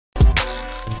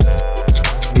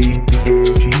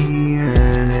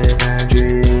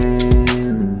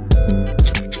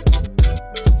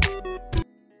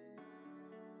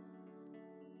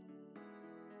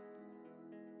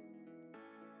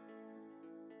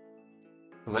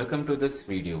Welcome to this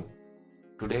video.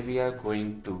 Today we are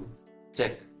going to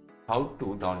check how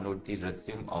to download the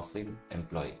resume of an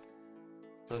employee.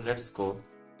 So let's go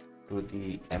to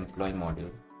the employee module.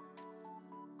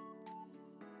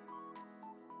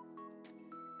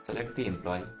 Select the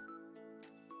employee.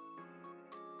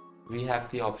 We have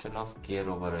the option of care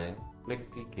over here.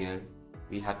 Click the care.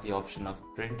 We have the option of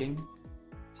printing.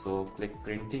 So click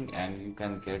printing and you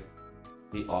can get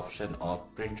the option of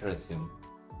print resume.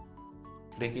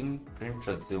 Clicking print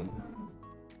resume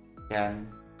can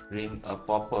bring a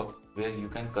pop-up where you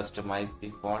can customize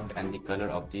the font and the color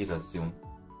of the resume.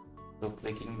 So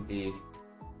clicking the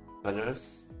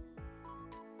colors,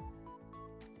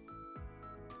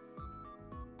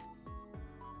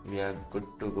 we are good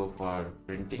to go for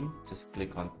printing. Just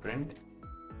click on print.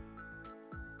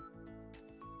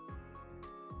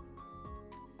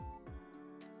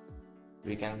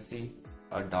 We can see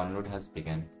our download has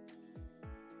begun.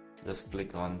 Just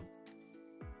click on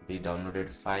the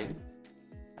downloaded file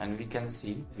and we can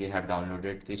see we have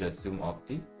downloaded the resume of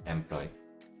the employee.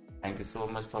 Thank you so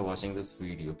much for watching this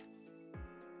video.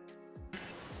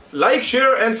 Like,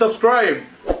 share and subscribe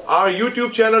our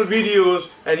YouTube channel videos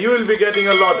and you will be getting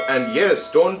a lot. And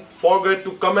yes, don't forget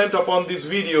to comment upon these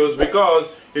videos, because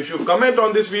if you comment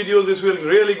on these videos, this will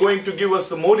really going to give us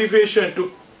the motivation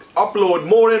to upload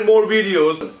more and more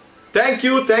videos. Thank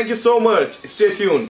you so much. Stay tuned.